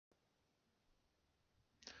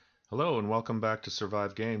Hello and welcome back to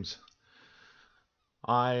Survive Games.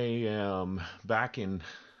 I am back in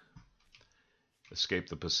Escape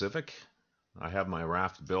the Pacific. I have my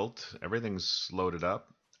raft built. Everything's loaded up.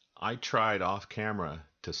 I tried off camera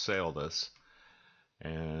to sail this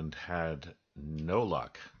and had no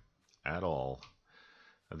luck at all.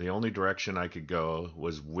 The only direction I could go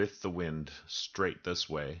was with the wind straight this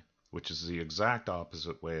way, which is the exact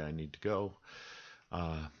opposite way I need to go.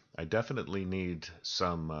 Uh, I definitely need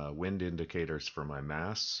some wind indicators for my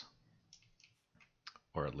masts,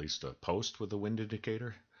 or at least a post with a wind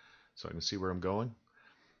indicator so I can see where I'm going.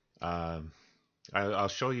 Um, I'll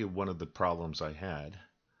show you one of the problems I had.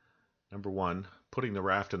 Number one, putting the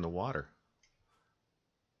raft in the water.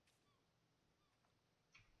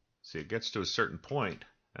 See, it gets to a certain point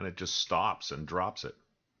and it just stops and drops it.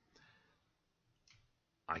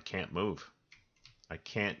 I can't move. I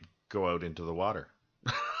can't go out into the water.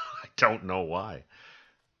 I don't know why.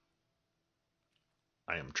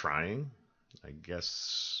 I am trying. I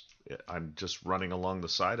guess I'm just running along the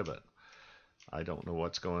side of it. I don't know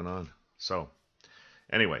what's going on. So,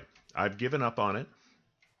 anyway, I've given up on it.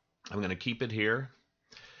 I'm going to keep it here.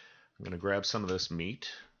 I'm going to grab some of this meat.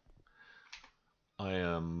 I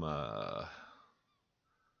am, my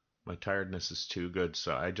tiredness is too good,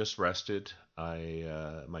 so I just rested.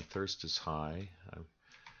 My thirst is high.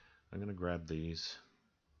 I'm going to grab these.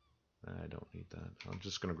 I don't need that. I'm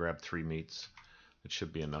just going to grab 3 meats. It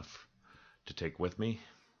should be enough to take with me.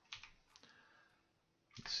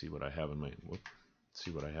 Let's see what I have in my, see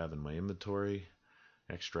what I have in my inventory.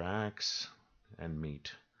 Extra axe and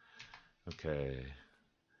meat. Okay.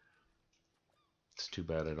 It's too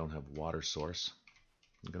bad I don't have a water source.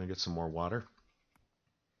 I'm going to get some more water.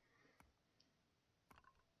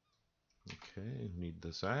 Okay, need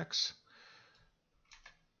this axe.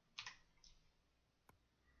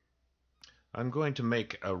 I'm going to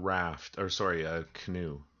make a raft, or sorry, a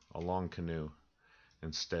canoe, a long canoe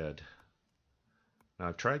instead. Now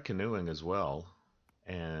I've tried canoeing as well,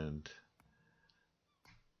 and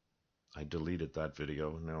I deleted that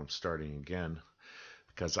video. Now I'm starting again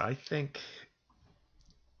because I think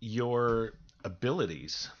your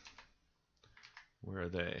abilities, where are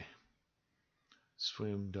they?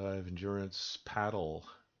 Swim, dive, endurance, paddle.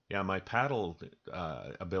 Yeah, my paddle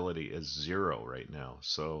ability is 0 right now.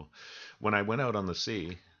 So when I went out on the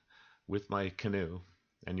sea with my canoe,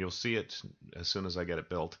 and you'll see it as soon as I get it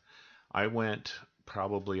built, I went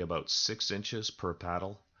probably about 6 inches per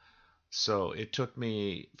paddle. So it took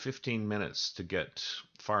me 15 minutes to get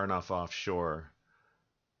far enough offshore.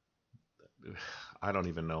 I don't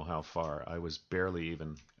even know how far. I was barely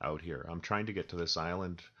even out here. I'm trying to get to this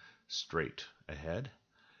island straight ahead.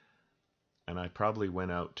 And I probably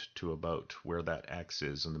went out to about where that X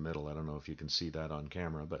is in the middle. I don't know if you can see that on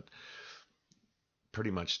camera, but pretty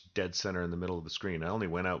much dead center in the middle of the screen. I only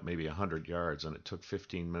went out maybe 100 yards and it took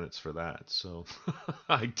 15 minutes for that. So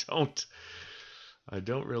I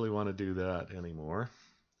don't really want to do that anymore.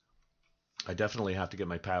 I definitely have to get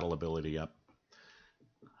my paddle ability up.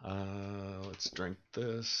 Let's drink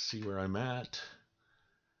this, see where I'm at.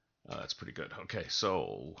 That's pretty good. Okay,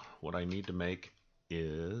 so what I need to make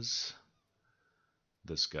is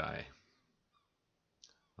this guy.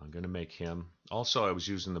 I'm going to make him. Also, I was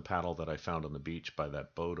using the paddle that I found on the beach by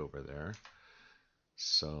that boat over there.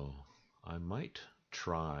 So I might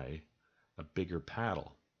try a bigger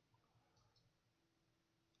paddle.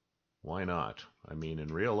 Why not? I mean, in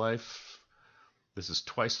real life, this is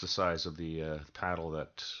twice the size of the paddle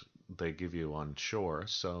that they give you on shore,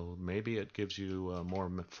 so maybe it gives you more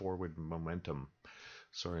forward momentum.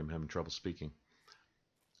 Sorry, I'm having trouble speaking.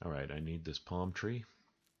 All right, I need this palm tree,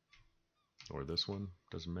 or this one,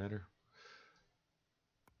 doesn't matter.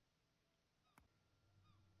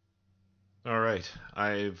 All right,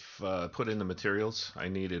 I've put in the materials. I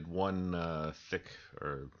needed one thick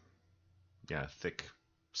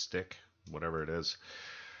stick, whatever it is.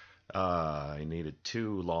 I needed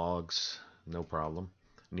 2 logs, no problem.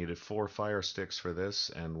 Needed 4 fire sticks for this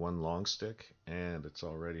and 1 long stick, and it's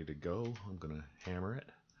all ready to go. I'm gonna hammer it.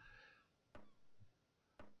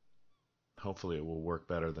 Hopefully it will work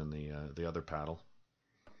better than the other paddle,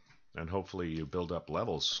 and hopefully you build up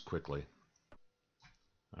levels quickly.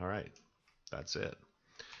 All right, that's it.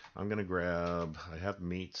 I'm gonna grab. I have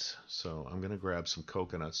meats, so I'm gonna grab some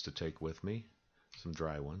coconuts to take with me, some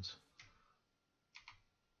dry ones.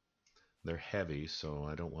 They're heavy, so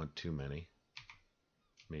I don't want too many.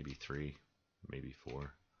 Maybe 3, maybe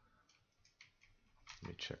 4. Let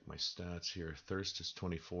me check my stats here. Thirst is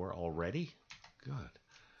 24 already? Good.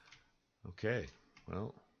 Okay,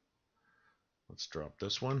 well, let's drop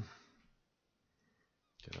this one.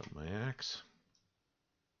 Get out my axe.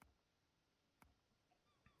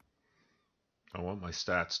 I want my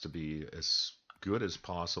stats to be as good as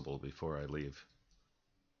possible before I leave.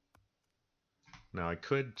 Now I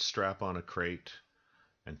could strap on a crate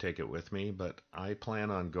and take it with me, but I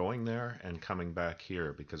plan on going there and coming back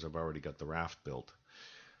here because I've already got the raft built.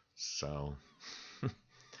 So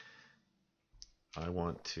I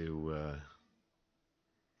want to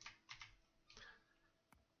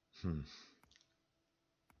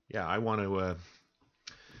yeah, I want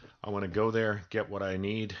to go there, get what I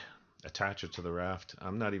need, attach it to the raft.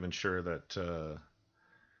 I'm not even sure that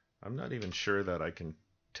I can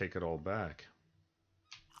take it all back.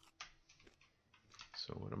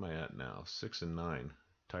 So what am I at now? 6 and 9.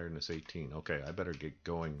 Tiredness 18. Okay, I better get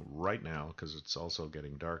going right now because it's also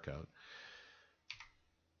getting dark out.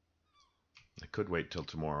 I could wait till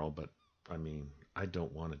tomorrow, but I mean, I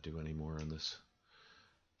don't want to do any more on this.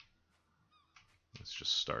 Let's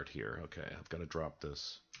just start here. Okay, I've got to drop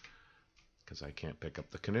this because I can't pick up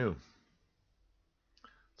the canoe.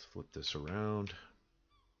 Let's flip this around.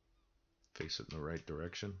 Face it in the right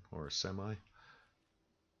direction, or a semi.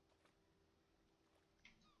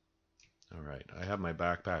 Alright, I have my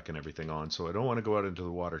backpack and everything on, so I don't want to go out into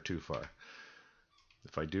the water too far.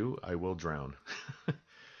 If I do, I will drown.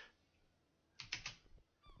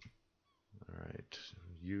 Alright,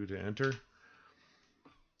 U to enter.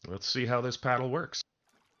 Let's see how this paddle works.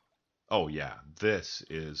 Oh yeah, this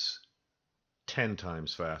is 10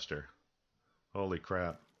 times faster. Holy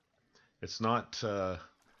crap. It's not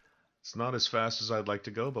as fast as I'd like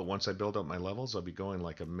to go, but once I build up my levels, I'll be going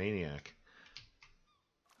like a maniac.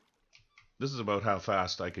 This is about how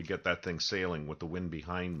fast I could get that thing sailing with the wind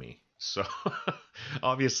behind me. So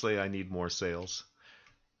obviously I need more sails.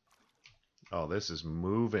 Oh, this is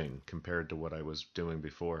moving compared to what I was doing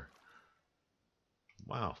before.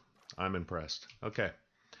 Wow, I'm impressed. Okay,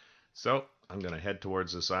 so I'm going to head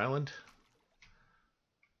towards this island.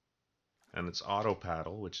 And it's auto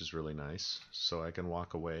paddle, which is really nice. So I can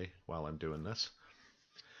walk away while I'm doing this.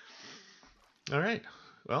 All right,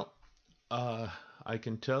 well, I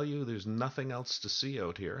can tell you there's nothing else to see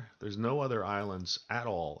out here. There's no other islands at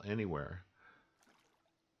all anywhere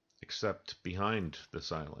except behind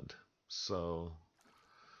this island. So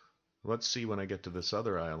let's see when I get to this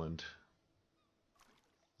other island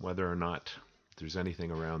whether or not there's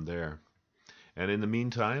anything around there. And in the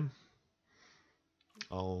meantime,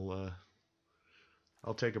 I'll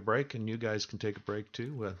take a break, and you guys can take a break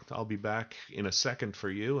too. I'll be back in a second for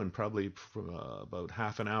you, and probably about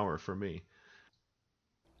half an hour for me.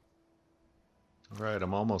 All right,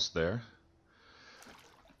 I'm almost there.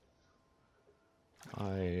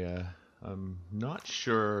 I'm not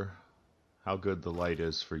sure how good the light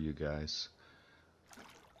is for you guys,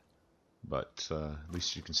 but at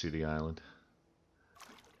least you can see the island.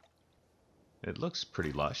 It looks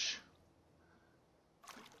pretty lush.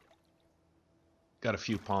 Got a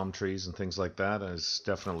few palm trees and things like that. There's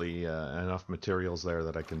definitely enough materials there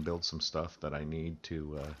that I can build some stuff that I need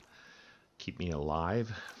to keep me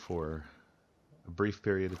alive for a brief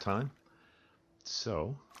period of time.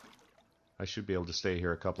 So I should be able to stay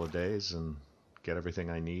here a couple of days and get everything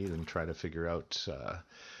I need and try to figure out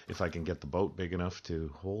if I can get the boat big enough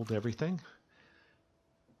to hold everything.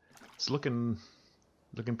 It's looking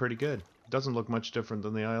pretty good. Doesn't look much different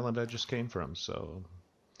than the island I just came from, so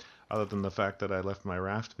other than the fact that I left my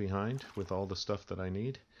raft behind with all the stuff that I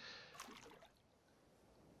need,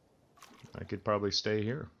 I could probably stay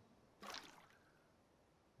here.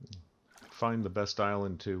 Find the best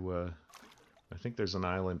island to I think there's an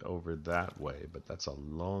island over that way, but that's a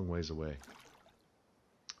long ways away.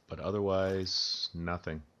 But otherwise,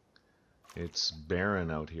 nothing. It's barren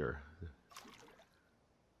out here.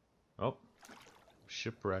 Oh,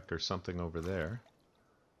 shipwreck or something over there.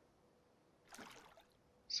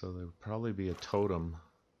 So there would probably be a totem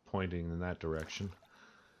pointing in that direction.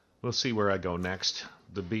 We'll see where I go next.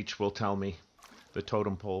 The beach will tell me. The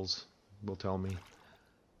totem poles will tell me.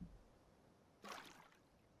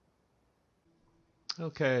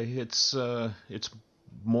 Okay, it's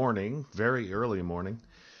morning, very early morning.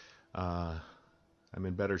 I'm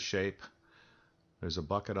in better shape. There's a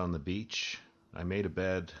bucket on the beach. I made a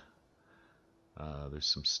bed. There's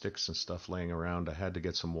some sticks and stuff laying around. I had to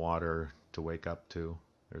get some water to wake up to.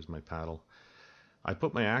 There's my paddle. I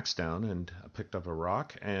put my axe down and I picked up a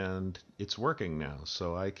rock, and it's working now.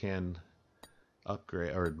 So I can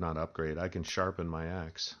upgrade, or not upgrade, I can sharpen my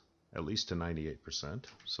axe at least to 98%.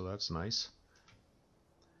 So that's nice.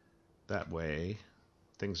 That way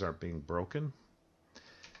things aren't being broken.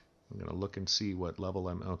 I'm going to look and see what level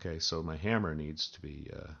I'm... Okay, so my hammer needs to be...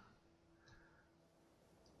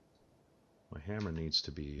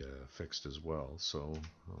 fixed as well, so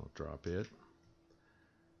I'll drop it.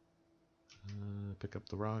 Pick up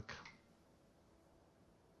the rock.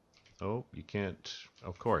 Oh, you can't,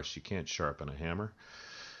 of course, you can't sharpen a hammer.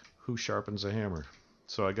 Who sharpens a hammer?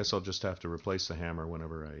 So I guess I'll just have to replace the hammer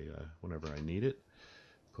whenever I need it.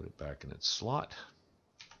 Put it back in its slot.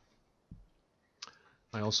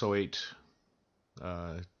 I also ate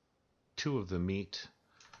 2 of the meat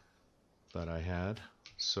that I had,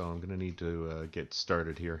 so I'm going to need to get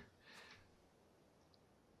started here.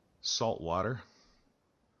 Salt water.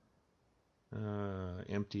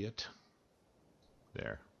 Empty it.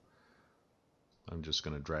 There. I'm just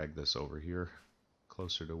going to drag this over here,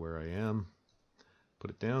 closer to where I am. Put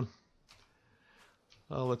it down.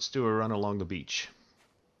 Let's do a run along the beach.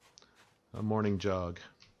 A morning jog.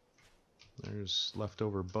 There's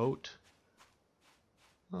leftover boat.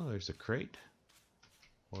 Oh, there's a crate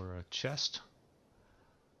or a chest.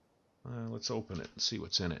 Let's open it and see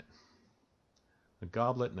what's in it. A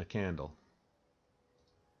goblet and a candle.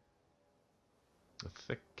 A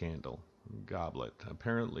thick candle. Goblet.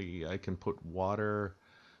 Apparently I can put water,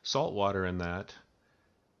 salt water in that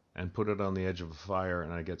and put it on the edge of a fire,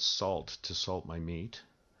 and I get salt to salt my meat,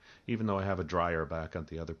 even though I have a dryer back at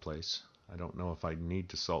the other place. I don't know if I need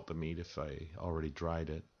to salt the meat if I already dried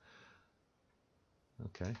it.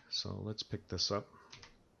 Okay, so let's pick this up,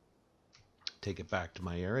 take it back to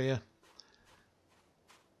my area.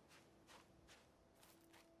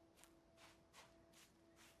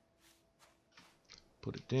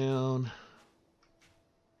 Put it down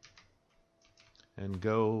and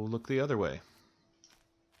go look the other way.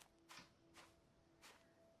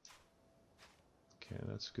 Okay,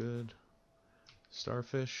 that's good.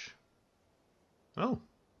 Starfish. Oh.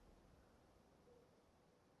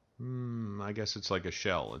 I guess it's like a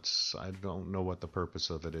shell. I don't know what the purpose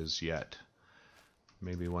of it is yet.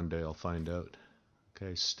 Maybe one day I'll find out.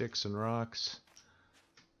 Okay, sticks and rocks.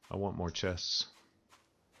 I want more chests.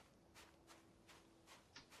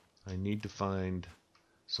 I need to find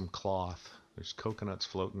some cloth. There's coconuts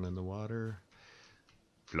floating in the water.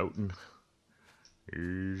 Floating.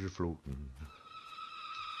 Here's a floating.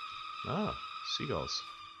 Ah, seagulls.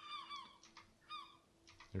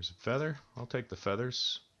 There's a feather. I'll take the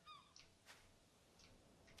feathers.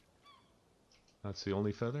 That's the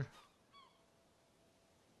only feather?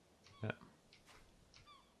 Yeah.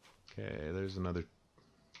 Okay, there's another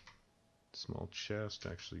small chest.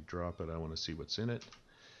 Actually drop it. I want to see what's in it.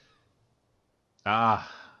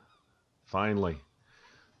 Ah, finally.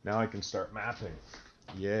 Now I can start mapping.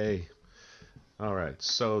 Yay. Alright,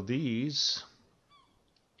 so these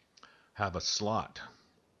have a slot.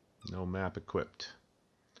 No map equipped.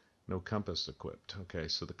 No compass equipped. Okay,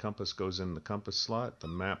 so the compass goes in the compass slot. The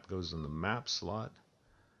map goes in the map slot.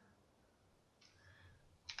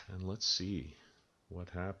 And let's see what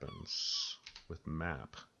happens with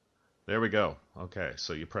map. There we go. Okay,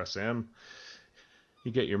 so you press M.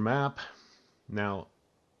 You get your map. Now,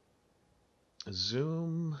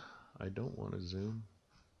 zoom. I don't want to zoom.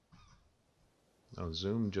 Oh,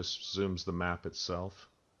 zoom just zooms the map itself.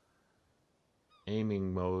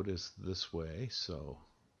 Aiming mode is this way, so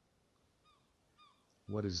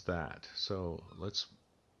what is that? So let's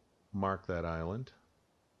mark that island,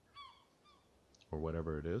 or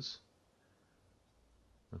whatever it is.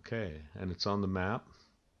 Okay, and it's on the map,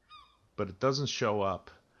 but it doesn't show up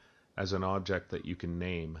as an object that you can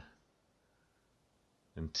name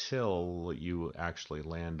until you actually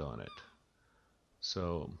land on it.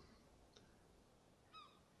 So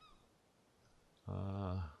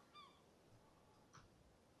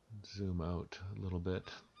zoom out a little bit.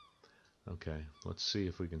 Okay, let's see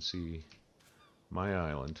if we can see my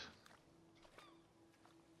island.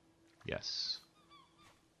 Yes.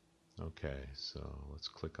 Okay, so let's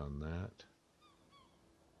click on that.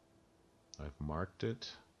 I've marked it.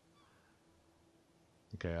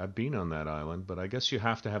 Okay, I've been on that island, but I guess you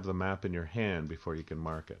have to have the map in your hand before you can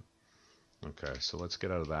mark it. Okay, so let's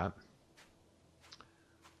get out of that.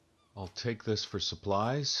 I'll take this for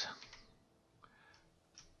supplies.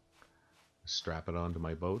 Strap it onto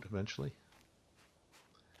my boat eventually.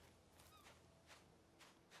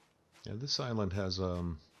 Yeah, this island has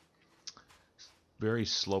very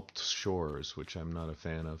sloped shores, which I'm not a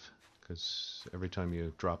fan of, because every time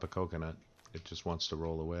you drop a coconut, it just wants to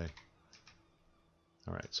roll away.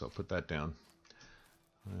 Alright, so I'll put that down.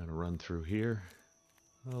 I'm going to run through here.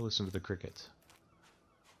 Oh, listen to the crickets.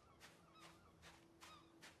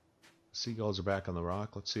 Seagulls are back on the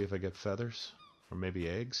rock. Let's see if I get feathers, or maybe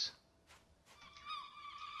eggs.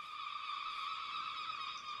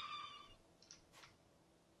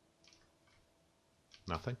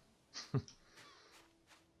 Nothing.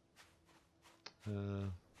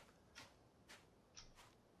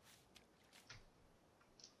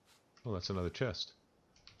 Oh, that's another chest.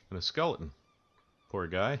 And a skeleton. Poor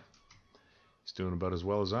guy. He's doing about as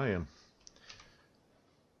well as I am.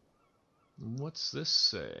 What's this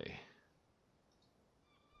say?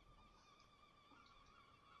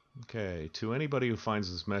 Okay, to anybody who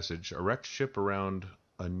finds this message, erect ship around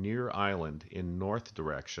a near island in north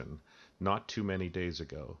direction not too many days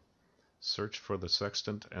ago. Search for the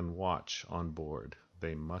sextant and watch on board.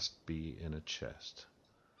 They must be in a chest.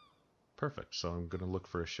 Perfect, so I'm going to look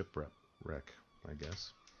for a shipwreck, I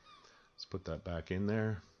guess. Let's put that back in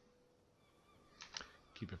there.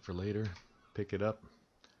 Keep it for later. Pick it up.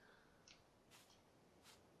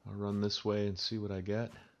 I'll run this way and see what I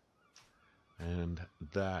get. And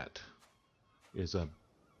that is a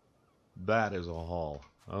haul.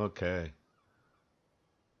 Okay.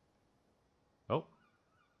 Oh.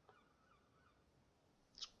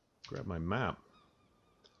 Let's grab my map.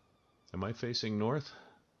 Am I facing north?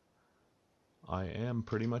 I am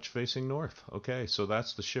pretty much facing north. Okay, so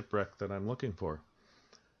that's the shipwreck that I'm looking for.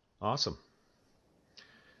 Awesome.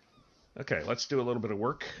 Okay, let's do a little bit of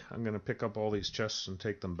work. I'm going to pick up all these chests and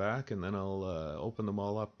take them back, and then I'll open them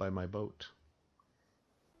all up by my boat.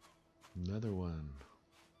 Another one.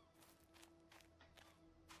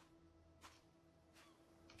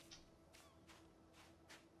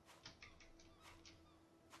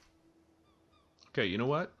 Okay, you know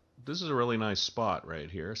what? This is a really nice spot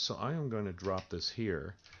right here, so I am going to drop this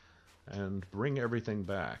here and bring everything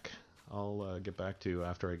back. I'll get back to you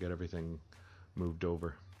after I get everything moved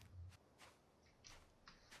over.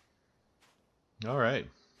 All right.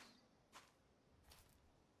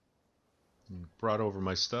 Brought over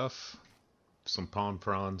my stuff, some pond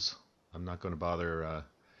prawns. I'm not going to bother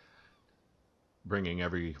bringing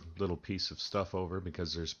every little piece of stuff over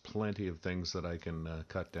because there's plenty of things that I can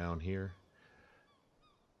cut down here.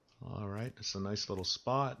 All right, it's a nice little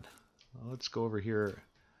spot. Let's go over here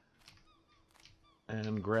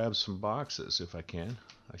and grab some boxes if I can.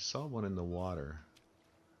 I saw one in the water.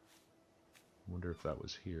 Wonder if that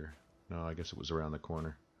was here. No, I guess it was around the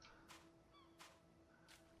corner.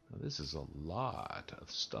 Now, this is a lot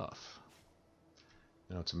of stuff.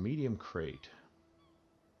 Now it's a medium crate.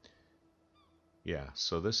 Yeah,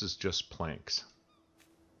 so this is just planks.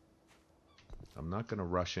 I'm not going to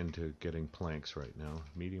rush into getting planks right now.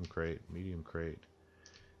 Medium crate, medium crate.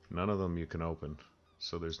 None of them you can open,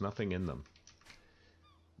 so there's nothing in them.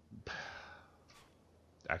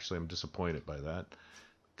 Actually, I'm disappointed by that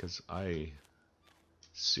because I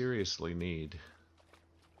seriously need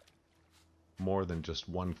more than just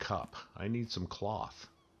one cup. I need some cloth.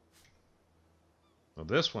 Now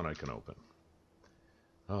this one I can open.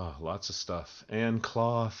 Oh, lots of stuff. And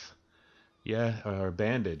cloth. Yeah, or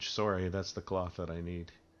bandage. Sorry, that's the cloth that I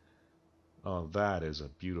need. Oh, that is a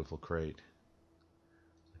beautiful crate.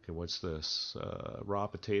 Okay, what's this? Raw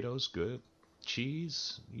potatoes, good.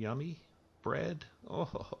 Cheese, yummy. Bread, oh,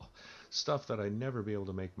 stuff that I'd never be able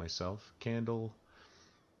to make myself. Candle.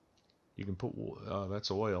 You can put, that's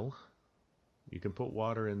oil. You can put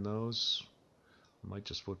water in those. I might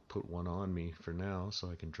just put one on me for now so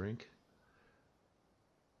I can drink.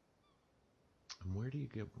 And where do you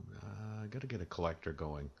get, I gotta get a collector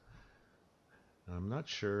going. I'm not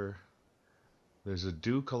sure. There's a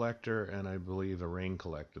dew collector and I believe a rain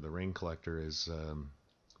collector. The rain collector is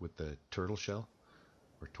with the turtle shell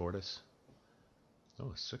or tortoise.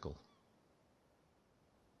 Oh, a sickle.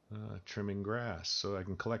 Trimming grass. So I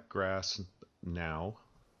can collect grass now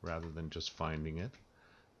rather than just finding it.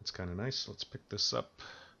 It's kind of nice. Let's pick this up.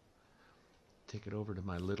 Take it over to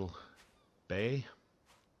my little bay,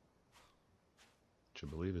 which I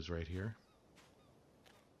believe is right here.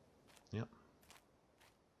 Yep.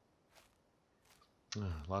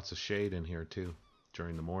 Lots of shade in here too,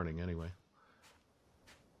 during the morning anyway.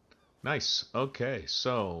 Nice. Okay,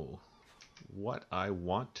 so what I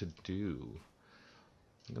want to do,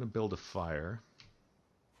 I'm going to build a fire.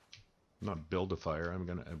 Not build a fire, I'm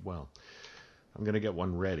going to get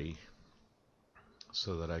one ready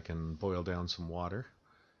so that I can boil down some water.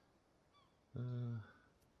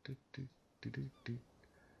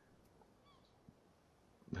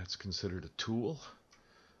 That's considered a tool.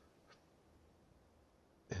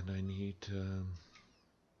 And I need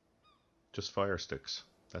just fire sticks.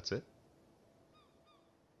 That's it.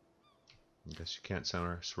 I guess you can't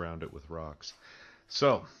surround it with rocks.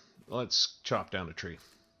 So, let's chop down a tree.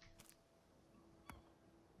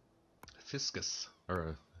 Fiscus, or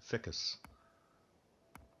a ficus.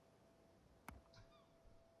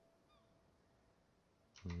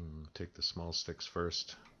 Take the small sticks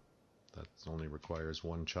first. That only requires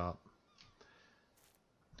one chop.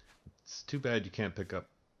 It's too bad you can't pick up.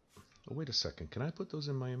 Oh, wait a second. Can I put those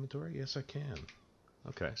in my inventory? Yes, I can.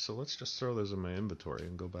 Okay, so let's just throw those in my inventory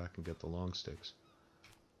and go back and get the long sticks.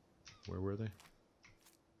 Where were they?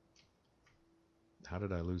 How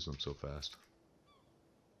did I lose them so fast?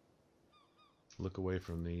 Look away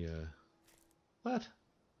from the... What?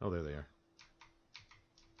 Oh, there they are.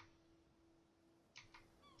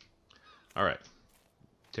 Alright.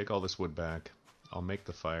 Take all this wood back. I'll make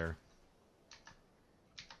the fire.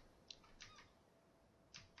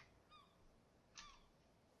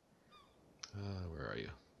 Where are you?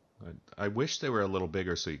 I wish they were a little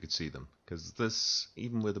bigger so you could see them. Because this,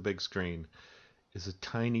 even with a big screen, is a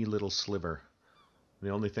tiny little sliver. The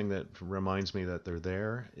only thing that reminds me that they're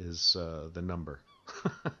there is the number.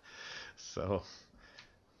 So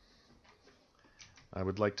I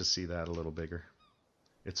would like to see that a little bigger.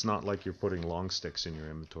 It's not like you're putting long sticks in your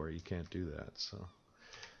inventory. You can't do that. So,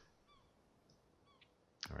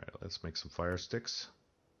 all right, let's make some fire sticks.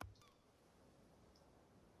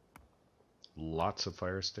 Lots of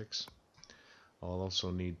fire sticks. I'll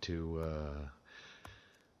also need to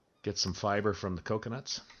get some fiber from the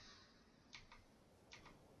coconuts.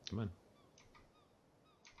 Come on.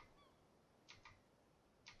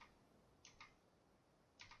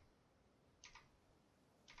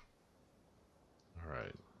 All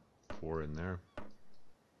right, 4 in there.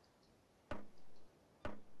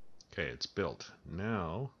 Okay, it's built.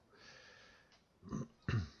 Now,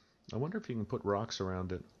 I wonder if you can put rocks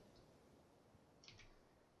around it.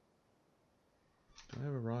 Do I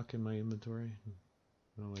have a rock in my inventory?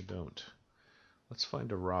 No, I don't. Let's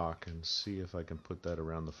find a rock and see if I can put that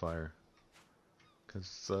around the fire.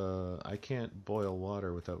 Because I can't boil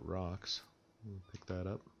water without rocks. Pick that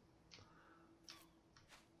up.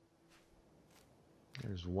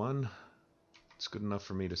 There's one. It's good enough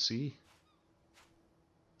for me to see.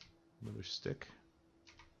 Another stick.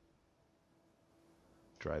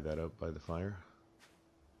 Dry that out by the fire.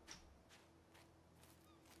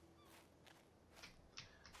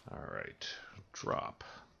 Alright, drop.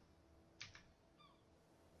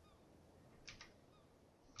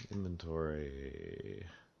 Inventory.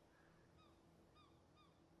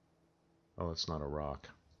 Oh, it's not a rock.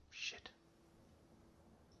 Shit.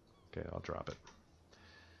 Okay, I'll drop it.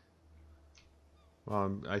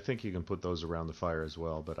 Well, I think you can put those around the fire as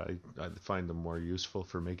well, but I find them more useful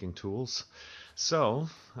for making tools. So,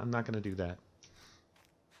 I'm not going to do that.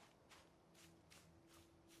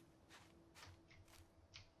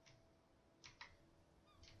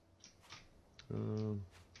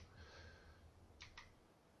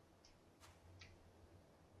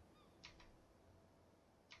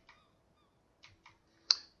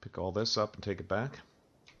 Pick all this up and take it back.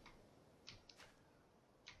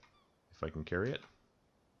 If I can carry it.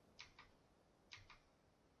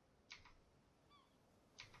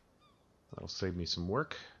 That'll save me some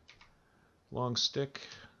work. Long stick.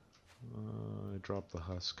 I dropped the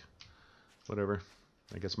husk. Whatever.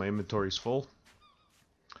 I guess my inventory's full.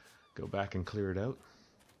 Go back and clear it out.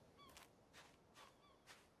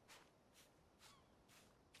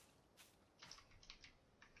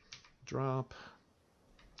 Drop.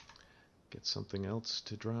 Get something else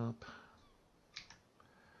to drop.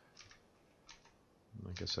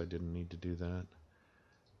 I guess I didn't need to do that.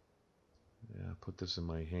 Yeah, put this in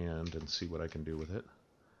my hand and see what I can do with it.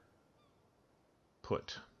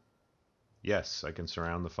 Put. Yes, I can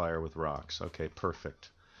surround the fire with rocks. Okay, perfect.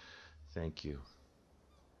 Thank you.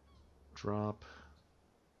 Drop.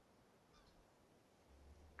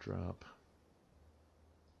 Drop.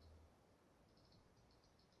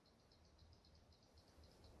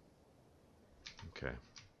 Okay.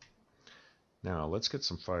 Now, let's get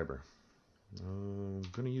some fiber. I'm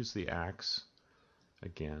going to use the axe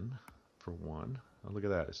again for 1. Oh, look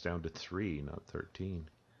at that. It's down to 3, not 13.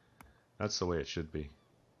 That's the way it should be.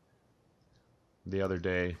 The other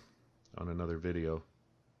day, on another video,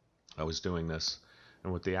 I was doing this,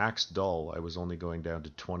 and with the axe dull, I was only going down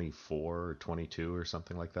to 24 or 22 or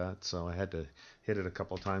something like that, so I had to hit it a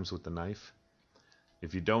couple times with the knife.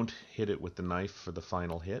 If you don't hit it with the knife for the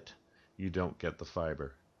final hit, you don't get the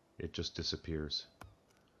fiber. It just disappears.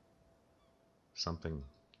 Something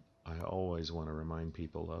I always want to remind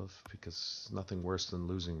people of, because nothing worse than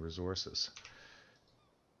losing resources.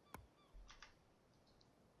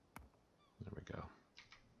 There we go.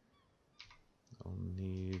 I'll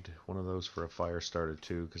need one of those for a fire starter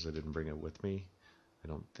too, because I didn't bring it with me. I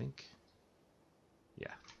don't think.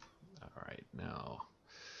 Yeah. Alright, now.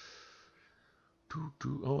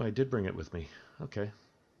 Oh, I did bring it with me. Okay.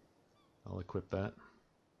 I'll equip that.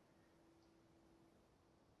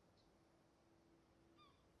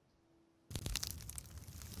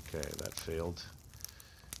 Okay, that failed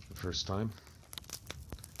the first time.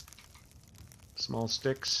 Small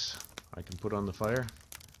sticks. I can put on the fire.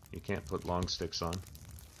 You can't put long sticks on.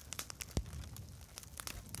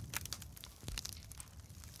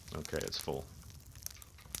 Okay, it's full.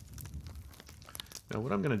 Now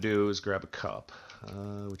what I'm going to do is grab a cup.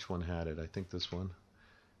 Which one had it? I think this one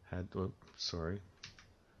had, oh, sorry,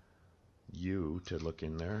 U to look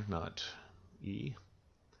in there, not E.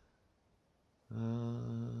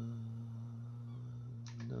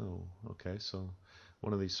 No. Okay, so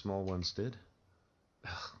one of these small ones did.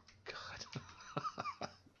 Oh, God.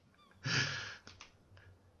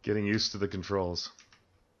 Getting used to the controls.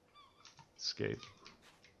 Escape.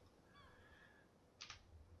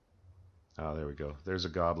 Oh, there we go. There's a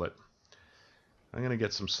goblet. I'm going to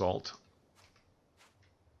get some salt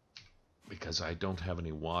because I don't have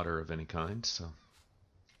any water of any kind, so.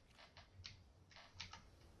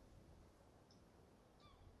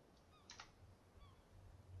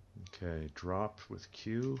 Okay, drop with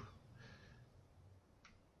Q.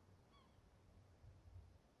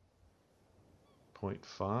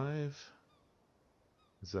 .5.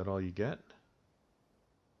 Is that all you get?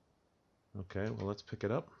 Okay, well, let's pick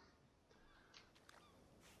it up.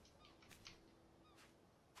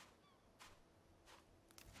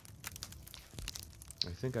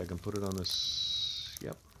 I think I can put it on this.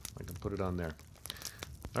 Yep, I can put it on there.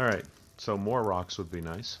 All right, so more rocks would be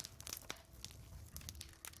nice.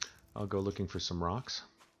 I'll go looking for some rocks.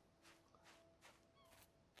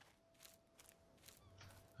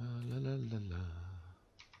 La, la, la, la.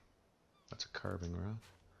 That's a carving rock.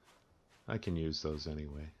 I can use those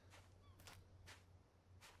anyway.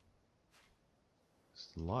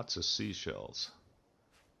 Lots of seashells.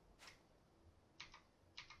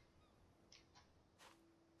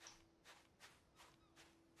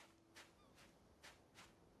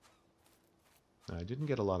 I didn't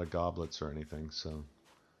get a lot of goblets or anything, so.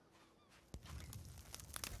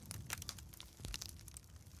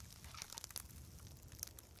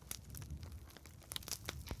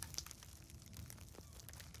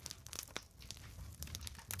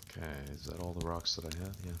 Okay, is that all the rocks that I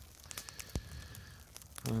have? Yeah.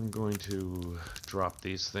 I'm going to drop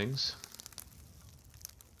these things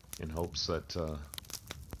in hopes that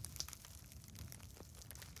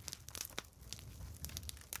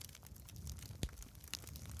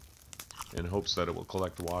it will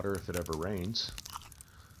collect water if it ever rains.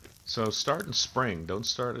 So start in spring, don't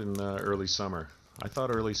start in early summer. I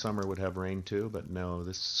thought early summer would have rain too, but no,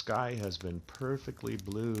 this sky has been perfectly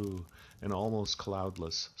blue and almost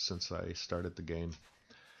cloudless since I started the game.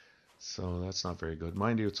 So that's not very good.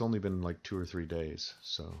 Mind you, it's only been like 2 or 3 days,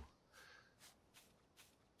 so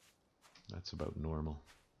that's about normal.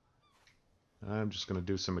 I'm just going to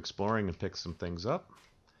do some exploring and pick some things up.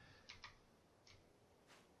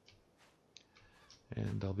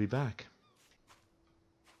 And I'll be back.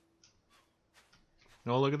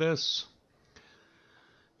 Oh, look at this.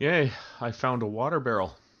 Yay, I found a water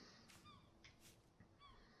barrel.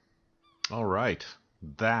 All right,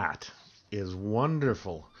 that is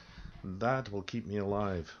wonderful. That will keep me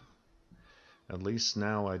alive. At least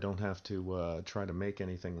now I don't have to try to make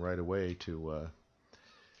anything right away to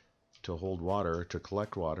hold water, to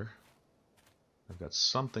collect water. I've got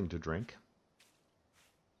something to drink.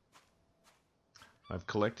 I've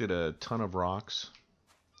collected a ton of rocks.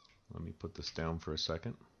 Let me put this down for a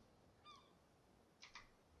second.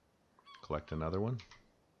 Collect another one.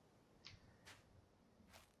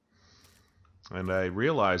 And I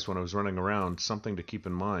realized when I was running around, something to keep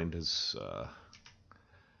in mind is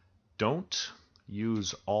don't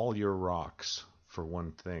use all your rocks for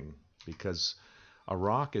one thing, because a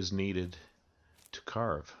rock is needed to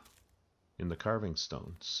carve in the carving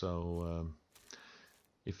stone. So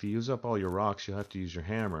if you use up all your rocks, you'll have to use your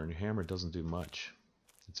hammer, and your hammer doesn't do much.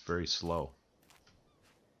 It's very slow.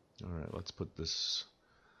 All right, let's put this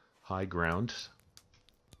high ground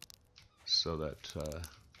so that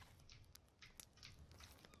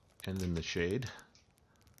and in the shade.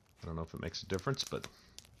 I don't know if it makes a difference, but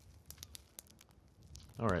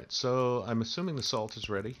all right, so I'm assuming the salt is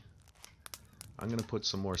ready. I'm going to put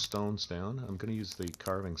some more stones down. I'm going to use the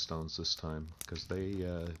carving stones this time because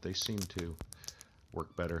they seem to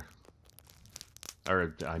work better.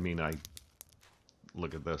 Or I mean,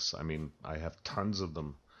 look at this. I mean, I have tons of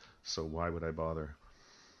them, so why would I bother?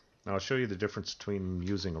 Now I'll show you the difference between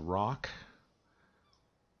using a rock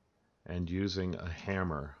and using a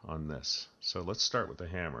hammer on this. So let's start with the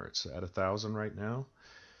hammer. It's at 1,000 right now.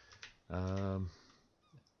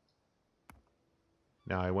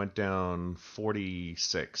 Now I went down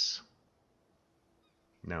 46.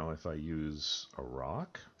 Now if I use a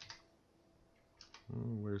rock,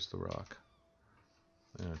 where's the rock?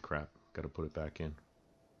 Ah, crap, got to put it back in.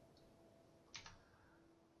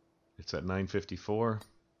 It's at 954.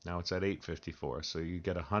 Now it's at 854. So you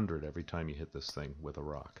get 100 every time you hit this thing with a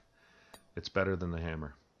rock. It's better than the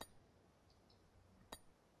hammer.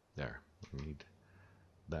 There. I need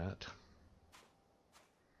that.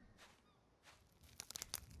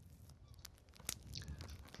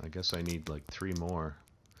 I guess I need like 3 more.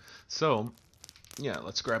 So, yeah,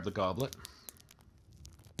 let's grab the goblet.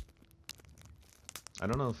 I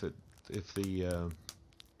don't know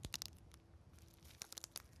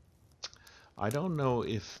I don't know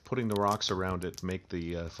if putting the rocks around it make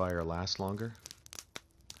the fire last longer.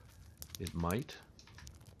 It might.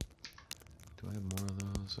 Do I have more of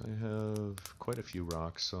those? I have quite a few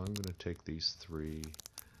rocks, so I'm going to take these 3.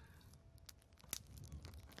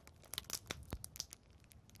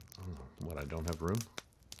 Oh, what, I don't have room?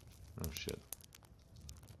 Oh shit.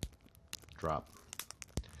 Drop.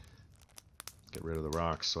 Get rid of the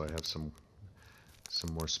rocks so I have some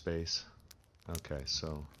more space. Okay,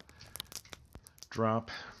 so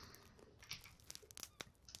drop.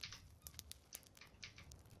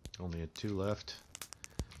 Only had 2 left.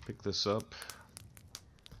 Pick this up.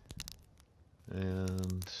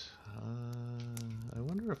 And I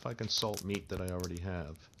wonder if I can salt meat that I already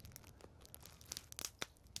have.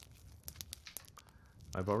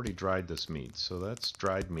 I've already dried this meat, so that's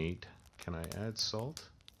dried meat. Can I add salt?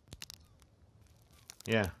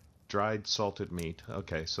 Yeah, dried salted meat.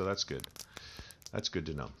 Okay, so that's good. That's good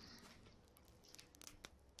to know.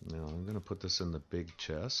 Now I'm going to put this in the big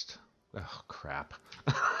chest. Oh, crap.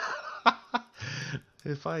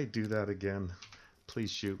 If I do that again, please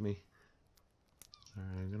shoot me.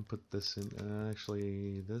 Alright, I'm going to put this in.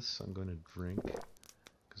 Actually, this I'm going to drink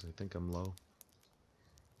because I think I'm low.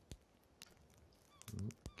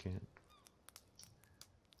 Can't.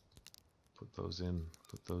 Put those in.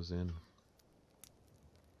 Put those in.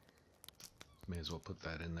 May as well put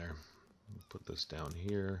that in there. Put this down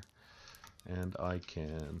here. And I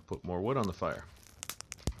can put more wood on the fire.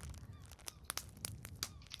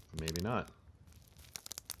 Maybe not.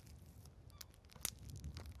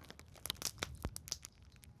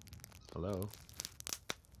 Hello?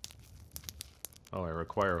 Oh, I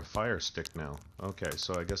require a fire stick now. Okay,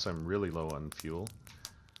 so I guess I'm really low on fuel.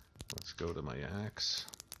 Let's go to my axe.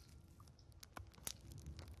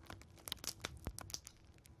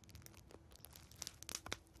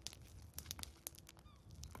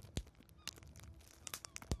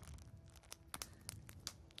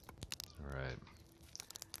 Alright.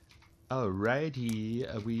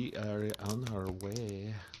 Alrighty, we are on our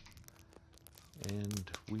way. And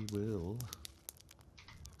we will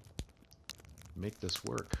make this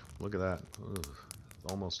work. Look at that. Ugh,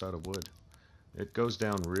 almost out of wood. It goes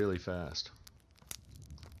down really fast.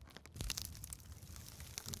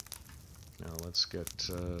 Now let's get,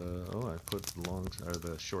 oh, I put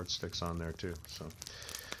the short sticks on there too. So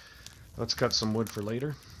let's cut some wood for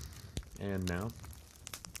later. And now.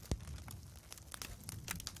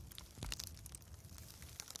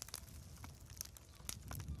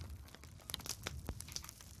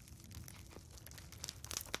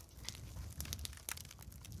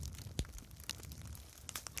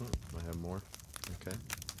 I have more. Okay.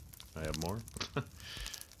 I have more.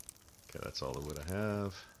 Okay, that's all the wood I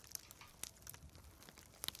have.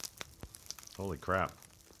 Holy crap.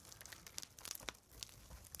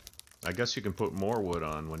 I guess you can put more wood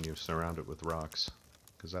on when you surround it with rocks,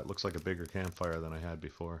 because that looks like a bigger campfire than I had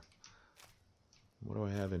before. What do I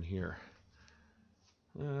have in here?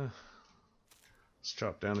 Let's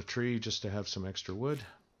chop down a tree just to have some extra wood,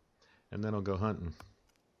 and then I'll go hunting.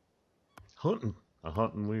 Hunting!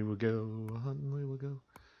 A-hunting we will go, a-hunting we will go.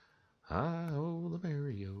 Hi-ho, the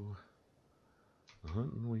merry-o.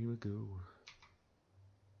 A-hunting we will go.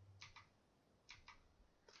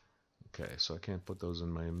 Okay, so I can't put those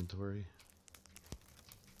in my inventory.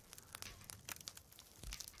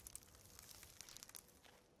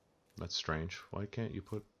 That's strange. Why can't you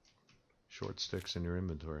put short sticks in your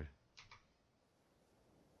inventory?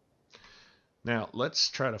 Now,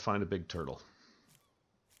 let's try to find a big turtle,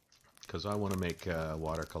 because I want to make a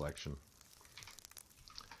water collection.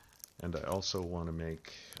 And I also want to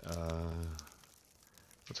make,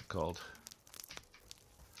 what's it called?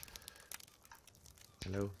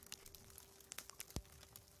 Hello?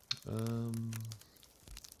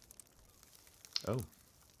 Oh.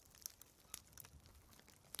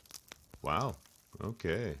 Wow.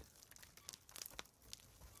 Okay.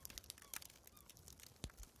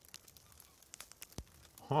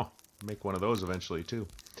 Huh. Make one of those eventually too.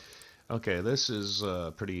 Okay, this is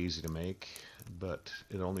pretty easy to make, but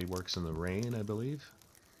it only works in the rain, I believe.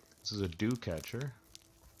 This is a dew catcher.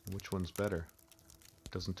 Which one's better?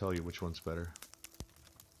 It doesn't tell you which one's better.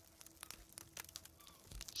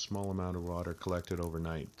 Small amount of water collected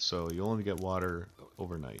overnight. So you only get water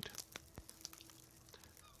overnight.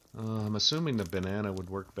 I'm assuming the banana would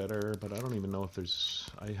work better, but I don't even know if there's...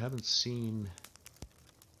 I haven't seen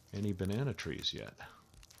any banana trees yet.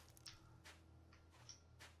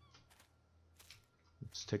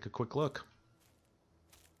 Let's take a quick look.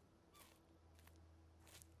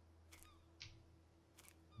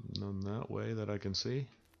 None that way that I can see.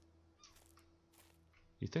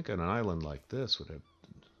 You think an island like this would have...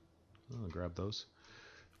 I'll grab those.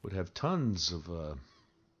 Would have tons of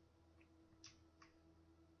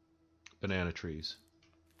banana trees.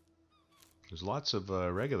 There's lots of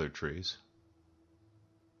regular trees.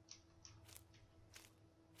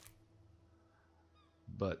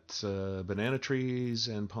 But banana trees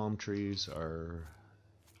and palm trees are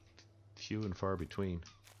few and far between.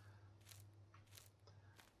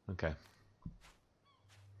 Okay.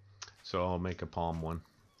 So I'll make a palm one.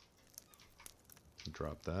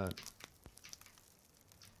 Drop that.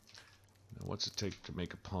 Now what's it take to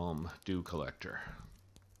make a palm dew collector?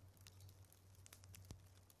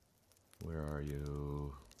 Where are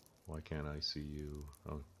you? Why can't I see you?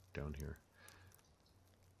 Oh, down here.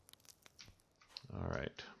 All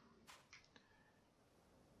right.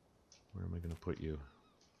 Where am I going to put you?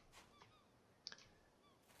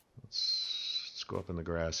 Let's go up in the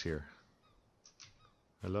grass here.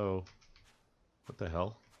 Hello? What the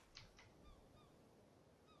hell?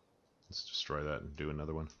 Let's destroy that and do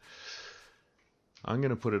another one. I'm going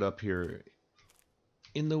to put it up here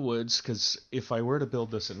in the woods, because if I were to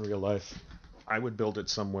build this in real life, I would build it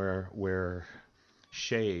somewhere where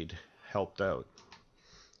shade helped out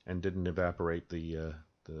and didn't evaporate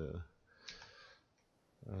didn't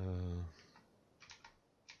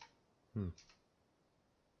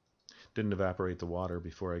evaporate the water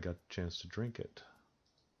before I got a chance to drink it.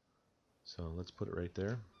 So let's put it right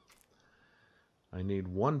there. I need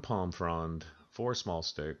 1 palm frond, 4 small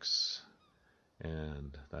sticks,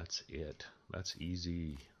 and that's it. That's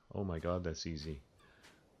easy. Oh my god, that's easy.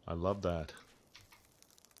 I love that.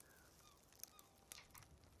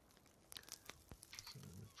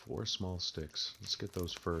 4 small sticks. Let's get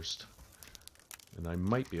those first. And I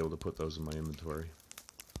might be able to put those in my inventory.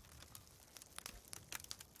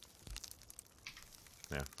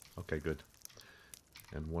 Yeah, okay, good.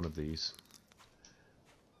 And 1 of these.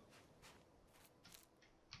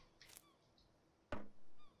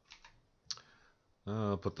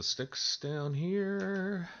 I'll put the sticks down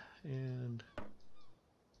here and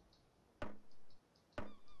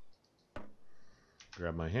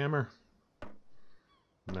grab my hammer.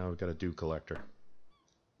 Now we've got a dew collector.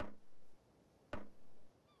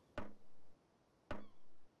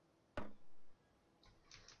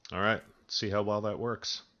 All right, let's see how well that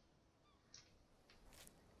works.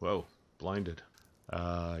 Whoa, blinded.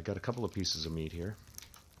 I got a couple of pieces of meat here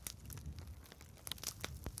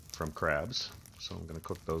from crabs, so I'm going to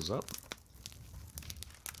cook those up.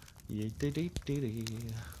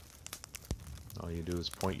 All you do is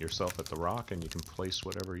point yourself at the rock and you can place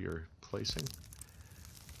whatever you're placing.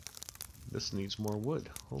 This needs more wood.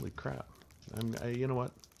 Holy crap. You know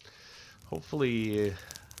what? Hopefully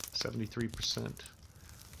 73%.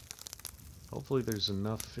 Hopefully there's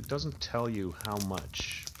enough. It doesn't tell you how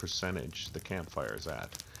much percentage the campfire is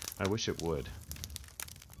at. I wish it would.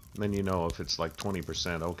 Then you know if it's like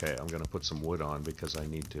 20%, okay, I'm going to put some wood on because I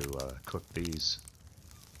need to cook these.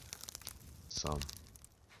 So,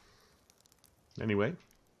 anyway,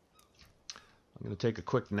 I'm going to take a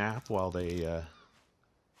quick nap while they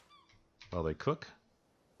cook.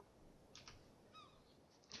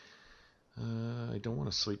 I don't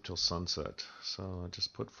want to sleep till sunset, so I'll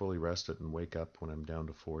just put fully rested and wake up when I'm down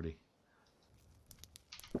to 40.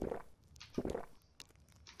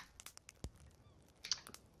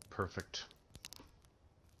 Perfect.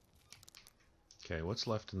 Okay, what's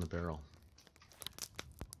left in the barrel?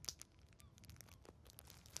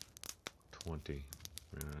 20.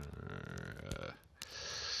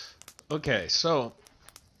 Okay, so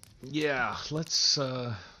yeah, let's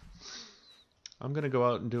I'm gonna go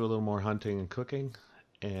out and do a little more hunting and cooking,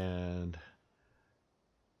 and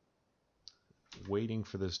waiting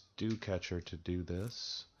for this dew catcher to do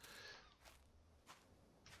this.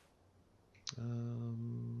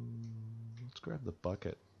 Let's grab the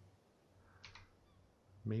bucket.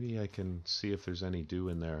 Maybe I can see if there's any dew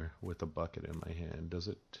in there with a bucket in my hand. Does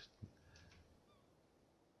it?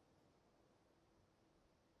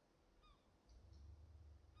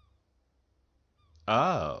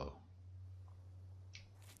 Oh.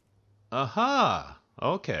 Aha!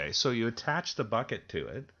 Okay, so you attach the bucket to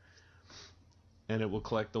it, and it will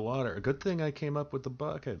collect the water. A good thing I came up with the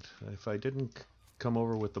bucket. If I didn't come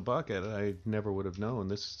over with the bucket, I never would have known.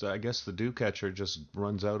 This, I guess the dew catcher just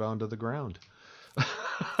runs out onto the ground.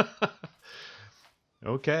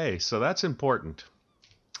 Okay, so that's important.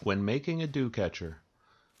 When making a dew catcher,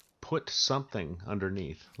 put something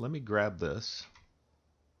underneath. Let me grab this.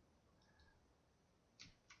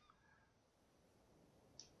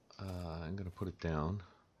 I'm going to put it down.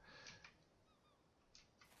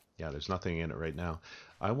 Yeah, there's nothing in it right now.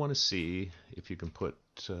 I want to see if you can put...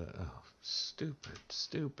 oh,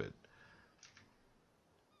 stupid.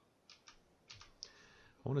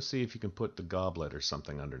 I want to see if you can put the goblet or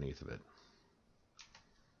something underneath of it.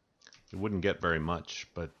 You wouldn't get very much,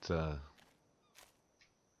 but at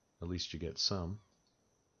least you get some.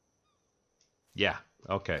 Yeah,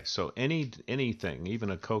 okay. So anything,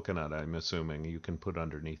 even a coconut, I'm assuming, you can put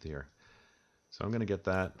underneath here. So I'm going to get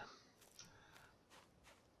that.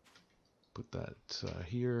 Put that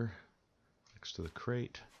here next to the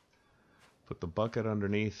crate. Put the bucket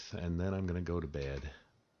underneath, and then I'm going to go to bed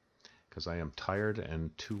because I am tired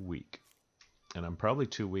and too weak. And I'm probably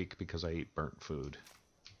too weak because I ate burnt food.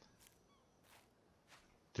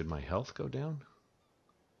 Did my health go down?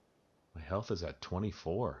 My health is at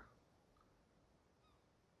 24.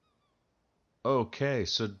 Okay,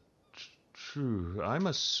 so I'm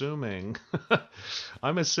assuming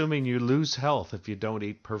I'm assuming you lose health if you don't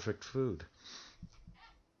eat perfect food.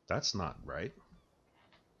 That's not right.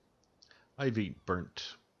 I've eaten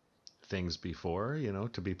burnt things before, you know,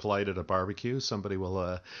 to be polite at a barbecue. Somebody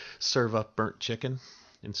will serve up burnt chicken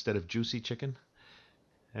instead of juicy chicken.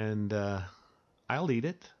 And I'll eat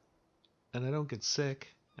it. And I don't get sick.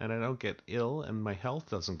 And I don't get ill. And my health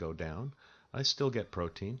doesn't go down. I still get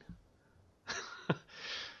protein.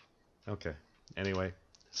 Okay. Anyway,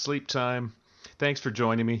 sleep time. Thanks for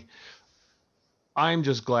joining me. I'm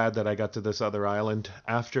just glad that I got to this other island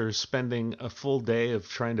after spending a full day of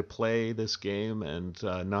trying to play this game and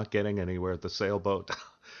not getting anywhere at the sailboat.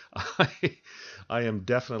 I, I am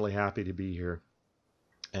definitely happy to be here.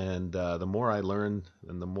 And the more I learn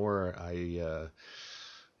and the more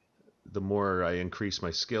I increase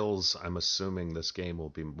my skills, I'm assuming this game will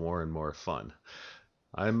be more and more fun.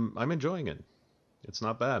 I'm enjoying it. It's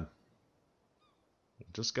not bad.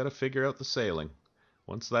 Just got to figure out the sailing.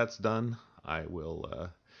 Once that's done, I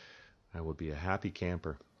will be a happy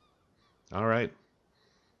camper. All right.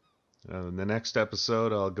 In the next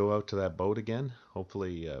episode, I'll go out to that boat again,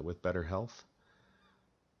 hopefully with better health.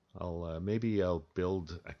 Maybe I'll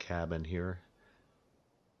build a cabin here,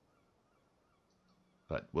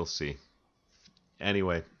 but we'll see.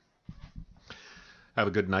 Anyway, have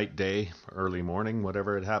a good night, day, early morning,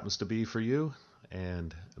 whatever it happens to be for you,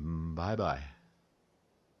 and bye-bye.